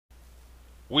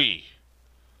We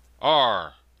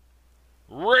are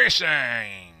racing.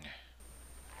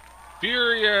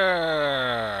 Furious.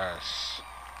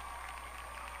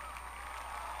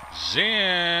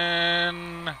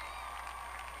 Zen.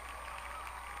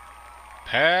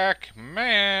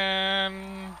 Pac-Man.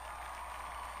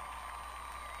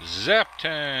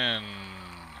 Zepton.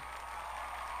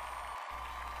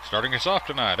 Starting us off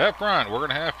tonight, up front, we're going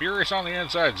to have Furious on the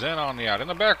inside, Zen on the out. In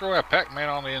the back row, we have Pac-Man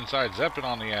on the inside, Zepton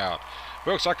on the out.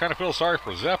 Folks, I kind of feel sorry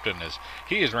for Zepton as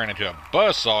he has ran into a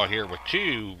buzzsaw here with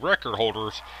two record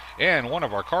holders and one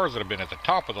of our cars that have been at the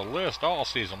top of the list all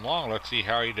season long. Let's see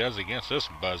how he does against this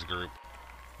buzz group.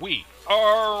 We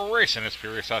are racing. It's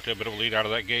Furious out to a bit of a lead out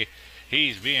of that gate.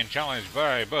 He's being challenged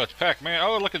by both Pac-Man.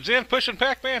 Oh, look at Zen pushing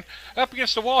Pac-Man up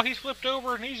against the wall. He's flipped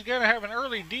over, and he's going to have an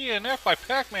early DNF by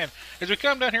Pac-Man. As we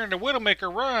come down here in the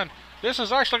Widowmaker run, this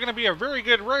is actually going to be a very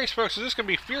good race, folks. So this is going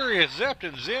to be Furious,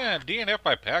 Zepton, Zen, DNF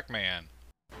by Pac-Man.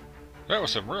 That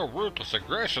was some real ruthless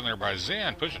aggression there by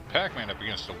Zen, pushing Pac-Man up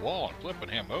against the wall and flipping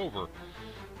him over.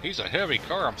 He's a heavy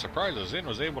car. I'm surprised that Zen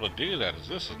was able to do that, as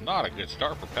this is not a good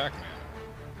start for Pac-Man.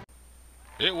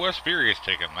 It was Furious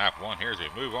taking lap one here as we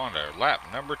move on to lap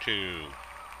number 2.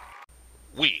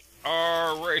 We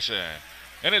are racing.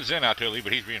 And it's Zen out to a lead,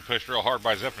 but he's being pushed real hard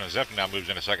by Zepton, and Zepton now moves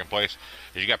into second place.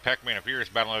 As you got Pac-Man and Furious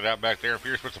battling it out back there, and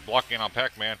Furious puts a block in on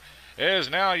Pac-Man. As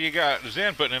now you got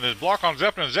Zen putting in his block on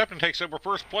Zepton, and Zepton takes over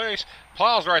first place.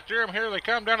 Plows right through him. Here they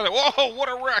come down to the... Whoa, what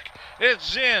a wreck!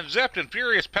 It's Zen, Zepton,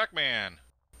 Furious, Pac-Man.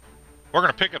 We're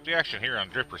going to pick up the action here on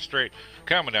Drifter Straight,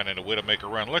 coming down into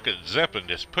Widowmaker Run. Look at Zepton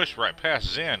just push right past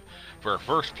Zen for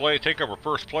first place, take over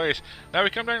first place. Now we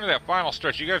come down to that final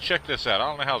stretch. You got to check this out. I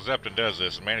don't know how Zepton does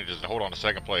this and manages to hold on to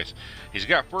second place. He's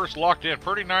got first locked in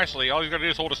pretty nicely. All he's got to do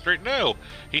is hold it straight. No,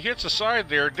 he hits the side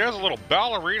there, does a little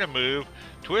ballerina move,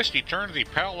 twisty turns, the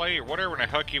palette or whatever in the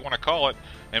heck you want to call it,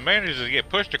 and manages to get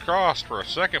pushed across for a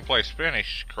second place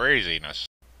finish. Craziness.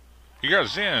 You got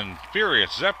Zen,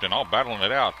 Furious, Zepton all battling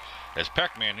it out, as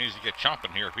Pac-Man needs to get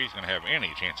chomping here if he's going to have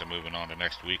any chance of moving on to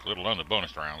next week, let alone the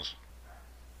bonus rounds.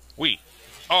 We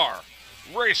are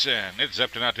racing. It's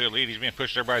Zepton out to the lead. He's being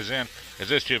pushed there by Zen, as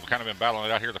these two have kind of been battling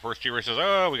it out here the first 2 races.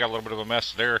 Oh, we got a little bit of a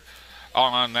mess there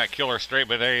on that killer straight,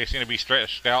 but they seem to be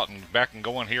stretched out and back and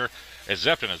going here, as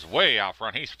Zepton is way out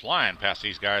front. He's flying past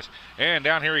these guys, and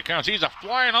down here he comes. He's a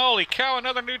flying holy cow,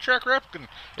 another new track replica.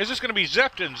 Is this going to be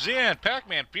Zepton, Zen,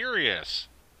 Pac-Man, Furious?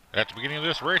 At the beginning of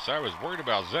this race, I was worried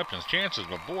about Zepton's chances,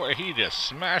 but boy, he just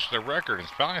smashed the record and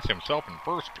finds himself in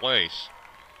first place.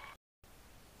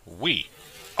 We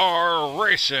are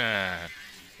racing.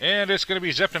 And it's going to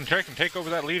be Zepton take over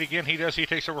that lead again. He does. He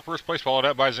takes over first place, followed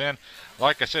up by Zen.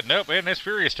 Like I said, nope, and it's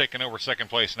Furious taking over second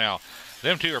place now.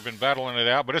 Them two have been battling it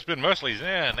out, but it's been mostly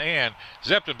Zen and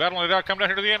Zepton battling it out. Come down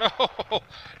here to the end. Oh,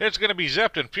 it's going to be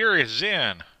Zepton, Furious,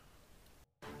 Zen.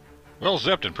 Well,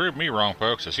 Zepton proved me wrong,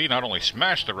 folks, as he not only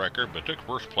smashed the record, but took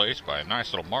first place by a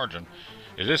nice little margin.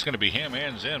 Is this going to be him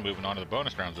and Zen moving on to the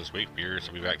bonus rounds this week? Furious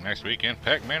will be back next week, and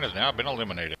Pac-Man has now been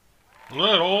eliminated.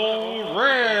 Little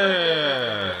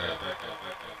Red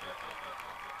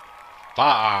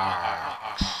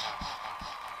Fox.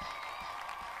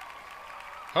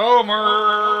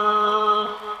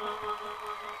 Homer.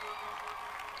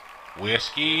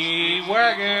 Whiskey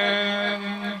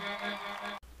Wagon.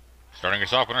 Starting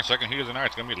us off in our second heat of the night,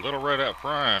 it's going to be Little Red up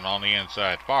front on the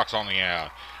inside, Fox on the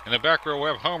out. In the back row, we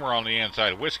have Homer on the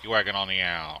inside, Whiskey Wagon on the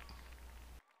out.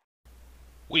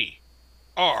 We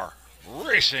are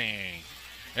racing.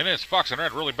 And it's Fox and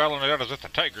Red really battling it out as if the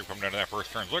tight group come down to that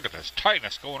first turn. Look at this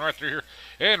tightness going right through here.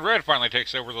 And Red finally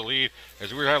takes over the lead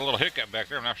as we had a little hiccup back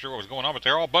there. I'm not sure what was going on, but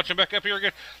they're all bunching back up here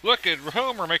again. Look at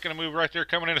Homer making a move right there,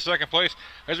 coming into second place.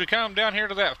 As we come down here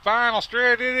to that final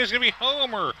straight, it is going to be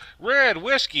Homer, Red,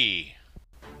 Whiskey.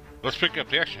 Let's pick up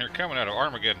the action here coming out of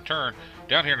Armageddon turn.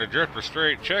 Down here in the Drifter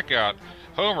Straight, check out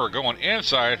Homer going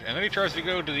inside, and then he tries to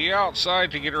go to the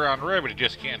outside to get around Red, but he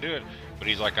just can't do it. But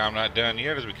he's like, I'm not done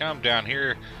yet. As we come down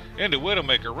here into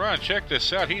Widowmaker Run, check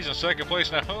this out. He's in second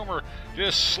place. Now Homer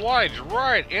just slides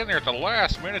right in there at the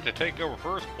last minute to take over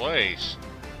first place.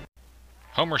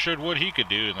 Homer showed what he could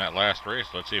do in that last race.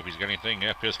 Let's see if he's got anything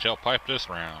up his tailpipe this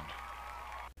round.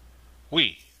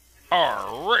 We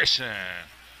are racing.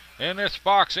 And it's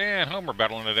Fox and Homer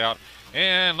battling it out.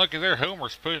 And look at there,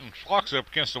 Homer's putting Fox up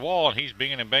against the wall, and he's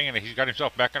banging and banging, and he's got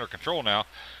himself back under control now.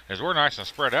 As we're nice and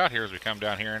spread out here as we come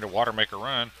down here into Watermaker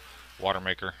Run.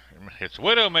 Watermaker, it's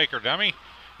Widowmaker, dummy.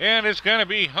 And it's going to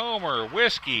be Homer,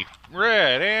 Whiskey,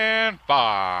 Red, and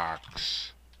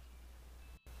Fox.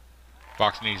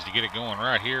 Fox needs to get it going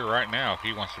right here, right now, if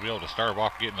he wants to be able to start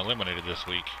off getting eliminated this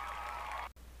week.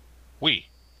 We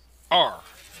are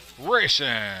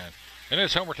racing. And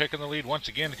it's Homer taking the lead once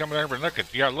again, coming there. But look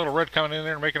at, you got a little red coming in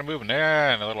there and making a move.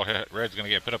 And the little red's going to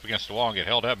get put up against the wall and get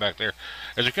held up back there.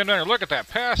 As we come down here, look at that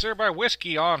pass there by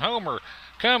Whiskey on Homer.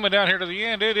 Coming down here to the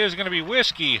end, it is going to be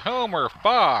Whiskey, Homer,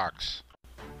 Fox.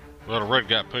 Little red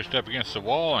got pushed up against the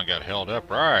wall and got held up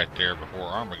right there before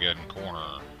Armageddon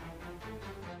corner.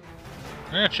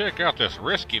 And check out this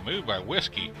risky move by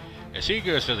Whiskey as he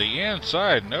goes to the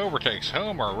inside and overtakes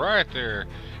Homer right there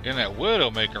in that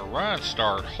Widowmaker run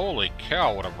start. Holy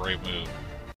cow, what a brave move.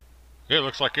 It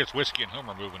looks like it's Whiskey and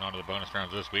Homer moving on to the bonus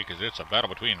rounds this week, as it's a battle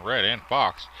between Red and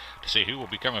Fox to see who will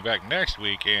be coming back next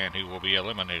week and who will be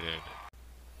eliminated.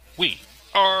 We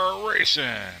are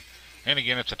racing! And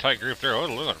again, it's a tight group there. Oh,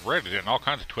 look at Red getting all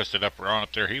kinds of twisted up around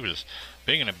up there. He was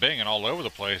binging and banging all over the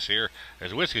place here,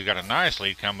 as Whiskey's got a nice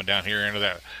lead coming down here into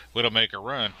that Widowmaker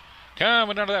run.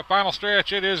 Coming down to that final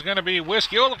stretch, it is going to be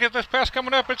Whiskey. Oh, look at this pass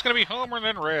coming up. It's going to be Homer and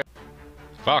then Red.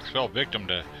 Fox fell victim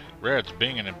to Red's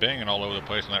binging and banging all over the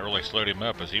place, and that really slowed him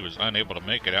up as he was unable to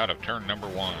make it out of turn number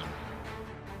 1.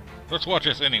 Let's watch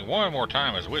this inning one more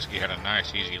time as Whiskey had a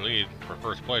nice easy lead for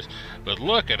first place. But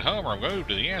look at Homer move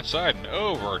to the inside and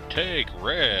overtake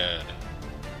Red.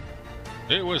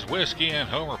 It was Whiskey and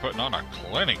Homer putting on a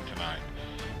clinic tonight,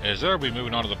 as they'll be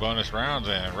moving on to the bonus rounds,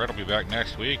 and Red will be back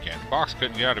next week, and Fox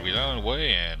couldn't get out of his own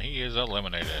way, and he is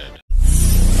eliminated.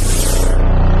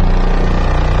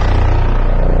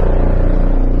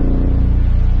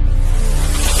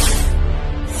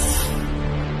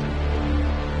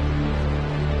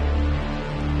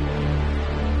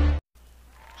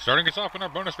 Starting us off in our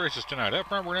bonus races tonight. Up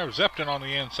front, we're going to have Zepton on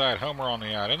the inside, Homer on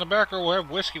the out. In the back row, we'll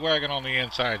have Whiskey Wagon on the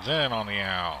inside, Zen on the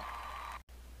out.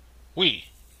 We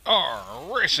are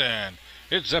racing!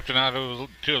 It's Zepton out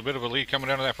to a bit of a lead coming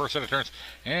down to that first set of turns.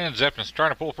 And Zepton's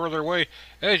trying to pull further away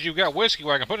as you've got Whiskey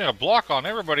Wagon putting a block on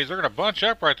everybody. They're going to bunch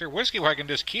up right there. Whiskey Wagon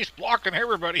just keeps blocking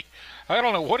everybody. I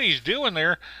don't know what he's doing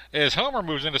there as Homer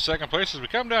moves into second place as we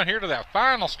come down here to that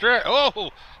final stretch.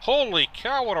 Oh, holy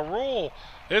cow, what a roll.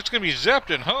 It's going to be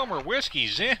Zepton, Homer, Whiskey,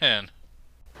 Zen.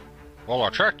 Well,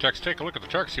 our track techs take a look at the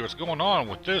track, see what's going on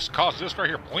with this. Cause this right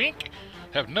here, blink.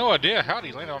 Have no idea how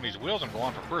he landed on these wheels and go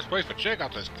on for first place, but check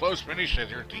out this close finish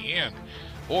here at the end.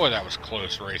 Boy, that was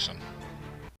close racing.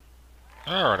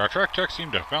 Alright, our track techs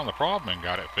seem to have found the problem and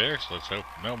got it fixed. Let's hope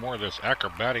no more of this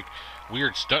acrobatic,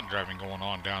 weird stunt driving going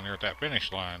on down there at that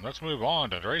finish line. Let's move on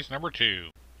to race number 2.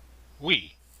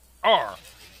 We are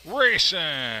racing!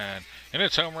 And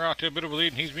it's Homer out to a bit of a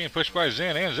lead, and he's being pushed by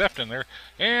Zen and Zepton there.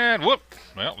 And whoop!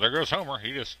 Well, there goes Homer.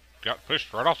 He just got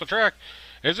pushed right off the track.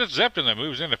 Is it Zepton that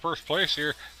moves into first place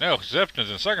here? No, Zepton's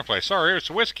in second place. Sorry,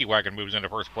 it's Whiskey Wagon moves into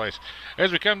first place.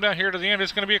 As we come down here to the end,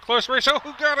 it's going to be a close race. Oh,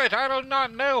 who got it? I do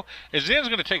not know. As Zen's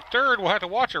going to take third, we'll have to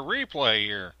watch a replay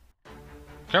here.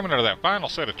 Coming out of that final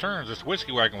set of turns, this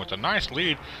Whiskey Wagon with a nice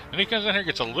lead. And he comes in here,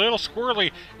 gets a little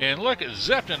squirrely, and look at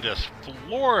Zepton just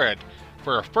floor it.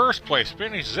 For a first place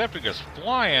finish, Zepton goes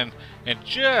flying and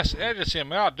just edges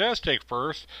him out, does take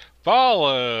first,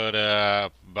 followed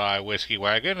up by Whiskey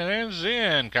Wagon, and then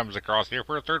Zen comes across here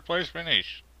for a third place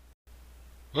finish.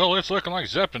 Well, it's looking like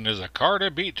Zepton is a car to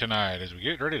beat tonight as we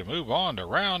get ready to move on to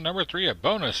round number 3 of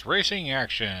bonus racing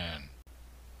action.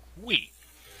 We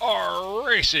are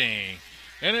racing!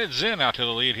 And it's Zen out to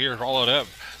the lead here, followed up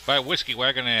by Whiskey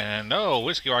Wagon, and no,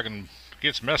 Whiskey Wagon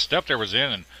gets messed up there with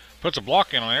Zen and puts a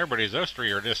block in on everybody. Those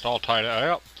three are just all tied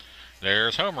up.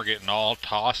 There's Homer getting all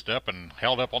tossed up and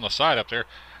held up on the side up there.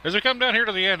 As we come down here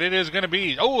to the end, it is going to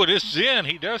be, oh, it is Zen.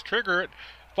 He does trigger it.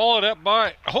 Followed up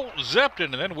by, oh, Zepton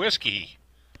and then Whiskey.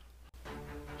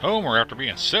 Homer, after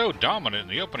being so dominant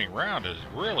in the opening round, is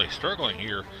really struggling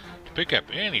here to pick up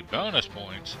any bonus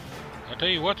points. I'll tell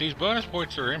you what, these bonus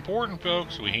points are important,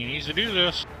 folks. He needs to do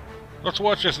this. Let's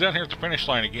watch this down here at the finish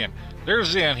line again. There's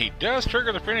Zen. He does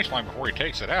trigger the finish line before he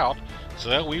takes it out,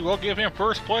 so we will give him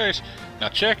first place. Now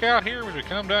check out here as we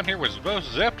come down here with both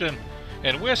Zepton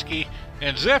and Whiskey,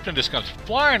 and Zepton just comes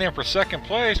flying in for second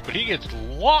place, but he gets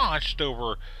launched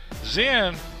over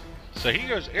Zen, so he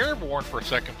goes airborne for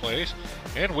second place,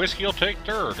 and Whiskey will take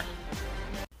third.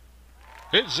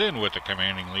 It's Zen with the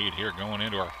commanding lead here going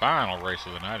into our final race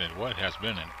of the night in what has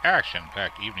been an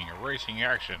action-packed evening of racing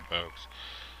action, folks.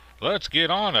 Let's get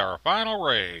on to our final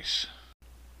race.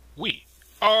 We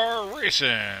are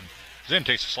racing! Zen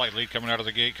takes a slight lead coming out of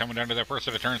the gate, coming down to that first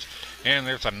set of turns. And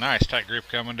there's a nice tight group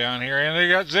coming down here. And they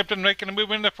got Zepton making a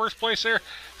move into first place there.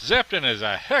 Zepton is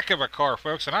a heck of a car,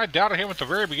 folks. And I doubted him at the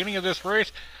very beginning of this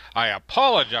race. I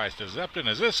apologize to Zepton.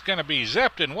 Is this going to be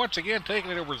Zepton once again taking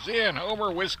it over Zen,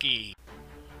 Homer, Whiskey?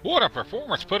 What a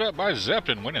performance put up by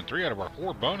Zepton, winning 3 out of our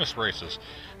 4 bonus races.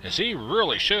 As he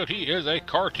really showed he is a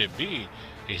car to beat.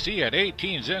 You see, he had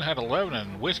 18, Zen had 11,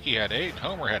 and Whiskey had 8, and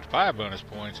Homer had 5 bonus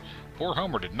points. Poor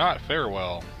Homer did not fare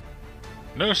well.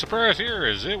 No surprise here,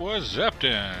 as it was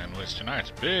Zepton was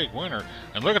tonight's big winner.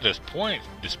 And look at this point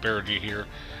disparity here,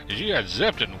 as you had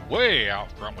Zepton way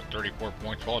out front with 34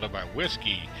 points, followed up by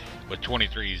Whiskey with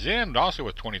 23, Zen also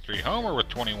with 23, Homer with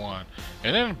 21.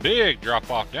 And then big drop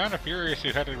off down to Furious,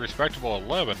 who had a respectable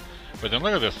 11. But then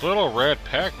look at this little red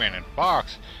Pac-Man and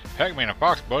Fox. Pac-Man and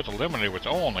Fox both eliminated with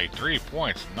only 3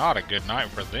 points. Not a good night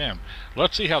for them.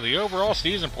 Let's see how the overall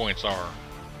season points are.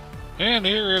 And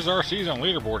here is our season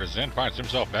leaderboard, as Zen finds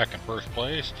himself back in first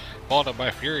place, followed up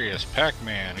by Furious,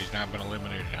 Pac-Man, who's now been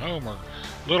eliminated, Homer,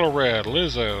 Little Red,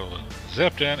 Lizzo,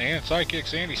 Zepton, and Sidekick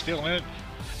Sandy still in it.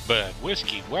 But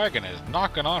Whiskey Wagon is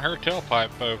knocking on her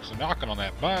tailpipe, folks, knocking on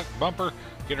that bumper,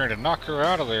 getting ready to knock her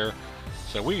out of there.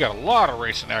 So we got a lot of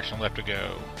racing action left to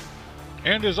go.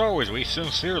 And as always, we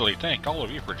sincerely thank all of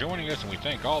you for joining us, and we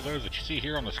thank all those that you see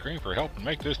here on the screen for helping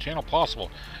make this channel possible.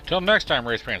 Till next time,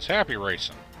 race fans, happy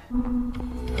racing.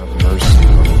 Have mercy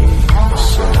on me,